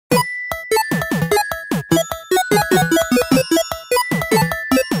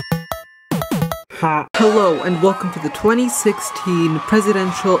Ha. Hello and welcome to the 2016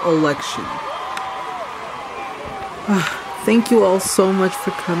 presidential election. Thank you all so much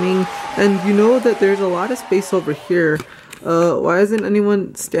for coming, and you know that there's a lot of space over here. Why isn't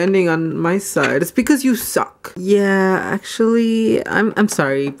anyone standing on my side? It's because you suck. Yeah, actually, I'm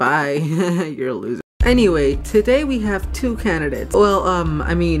sorry, bye. You're a loser. Anyway, today we have two candidates. Well,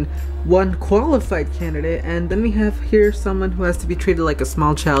 I mean, one qualified candidate, and then we have here someone who has to be treated like a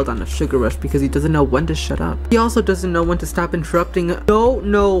small child on a sugar rush because he doesn't know when to shut up. He also doesn't know when to stop interrupting.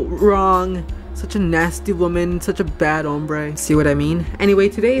 No, wrong. Such a nasty woman, such a bad hombre. See what I mean? Anyway,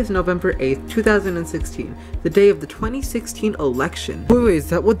 today is November 8th, 2016, the day of the 2016 election. Wait, is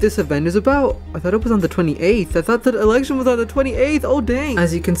that what this event is about? I thought it was on the 28th. I thought the election was on the 28th. Oh, dang.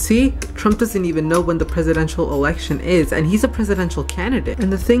 As you can see, Trump doesn't even know when the presidential election is, and he's a presidential candidate.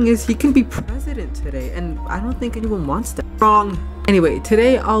 And the thing is, he can be president today, and I don't think anyone wants that. Wrong. Anyway,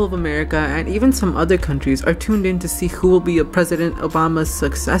 today all of America and even some other countries are tuned in to see who will be President Obama's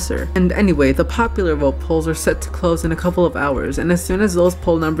successor. And anyway, the popular vote polls are set to close in a couple of hours, and as soon as those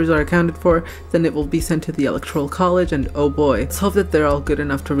poll numbers are accounted for, then it will be sent to the Electoral College, and oh boy, let's hope that they're all good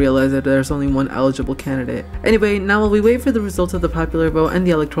enough to realize that there's only one eligible candidate. Anyway, now while we wait for the results of the popular vote and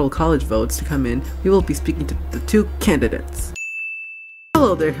the Electoral College votes to come in, we will be speaking to the two candidates.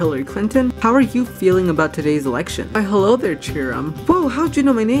 Hello there, Hillary Clinton. How are you feeling about today's election? Why, hello there, Chiram. Whoa, how'd you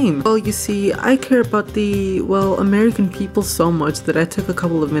know my name? Well, you see, I care about the, well, American people so much that I took a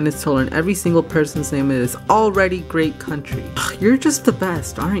couple of minutes to learn every single person's name in this already great country. You're just the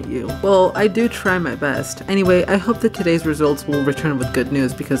best, aren't you? Well, I do try my best. Anyway, I hope that today's results will return with good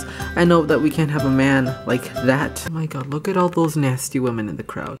news because I know that we can't have a man like that. Oh my god, look at all those nasty women in the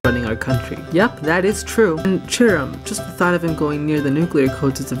crowd running our country. Yep, that is true. And Chiram, just the thought of him going near the nuclear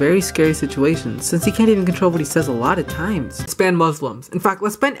codes is a very scary situation since he can't even control what he says a lot of times. Let's ban Muslims. In fact,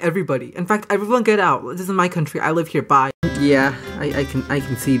 let's ban everybody. In fact, everyone get out. This is my country. I live here. Bye. Yeah, I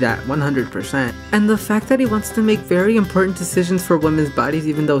can see that 100%. And the fact that he wants to make very important decisions for women's bodies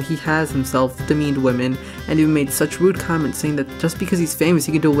even though he has himself demeaned women and even made such rude comments saying that just because he's famous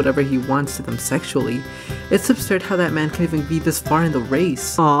he can do whatever he wants to them sexually. It's absurd how that man can even be this far in the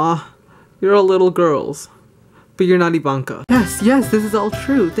race. Aw, you're all little girls. But you're not Ivanka. Yes, this is all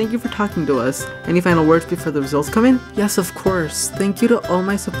true. Thank you for talking to us. Any final words before the results come in? Yes, of course. Thank you to all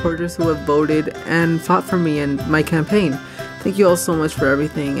my supporters who have voted and fought for me and my campaign. Thank you all so much for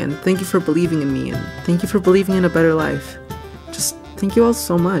everything, and thank you for believing in me, and thank you for believing in a better life. Just thank you all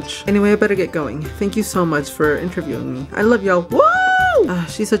so much. Anyway, I better get going. Thank you so much for interviewing me. I love y'all. Woo!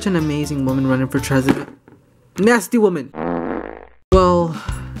 She's such an amazing woman running for president. Nasty woman. Well,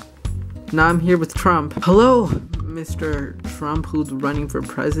 now I'm here with Trump. Hello, Mr. Trump, who's running for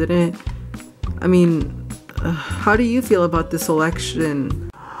president. I mean, how do you feel about this election?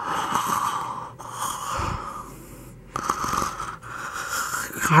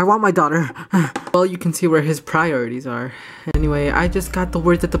 I want my daughter. Well, you can see where his priorities are. Anyway, I just got the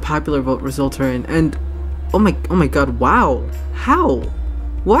word that the popular vote results are in, and oh my god, wow. How?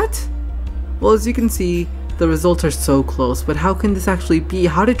 What? Well, as you can see, the results are so close, but how can this actually be?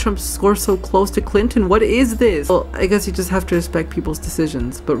 How did Trump score so close to Clinton? What is this? Well, I guess you just have to respect people's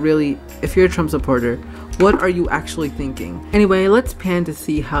decisions, but really, if you're a Trump supporter, what are you actually thinking? Anyway, let's pan to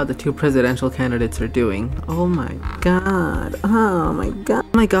see how the two presidential candidates are doing. Oh my god. Oh my god.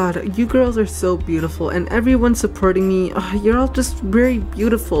 Oh my god, you girls are so beautiful, and everyone supporting me, you're all just very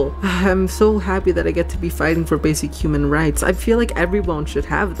beautiful. I'm so happy that I get to be fighting for basic human rights. I feel like everyone should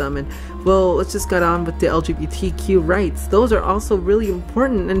have them, and well, let's just get on with the LGBTQ rights. Those are also really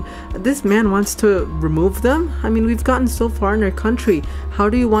important, and this man wants to remove them? I mean, we've gotten so far in our country. How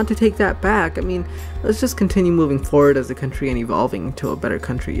do you want to take that back? I mean, let's just continue moving forward as a country and evolving to a better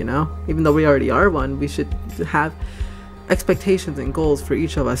country, you know? Even though we already are one, we should have expectations and goals for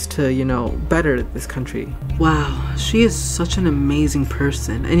each of us to, you know, better this country. Wow, she is such an amazing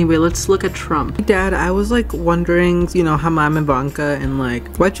person. Anyway, let's look at Trump. Hey, Dad, I was like wondering, you know, how I'm Ivanka, and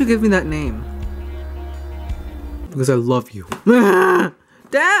like, why'd you give me that name? Because I love you.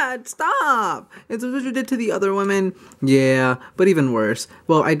 Dad, stop! It's what you did to the other women. Yeah, but even worse.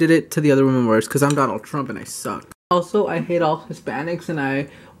 Well, I did it to the other women worse because I'm Donald Trump and I suck. Also, I hate all Hispanics and I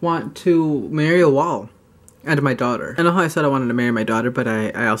want to marry a wall. And my daughter. I know how I said I wanted to marry my daughter, but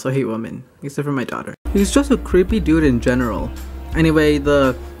I also hate women. Except for my daughter. He's just a creepy dude in general. Anyway,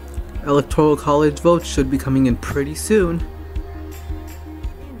 the Electoral College votes should be coming in pretty soon.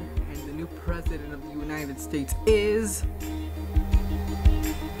 And the new president of the United States is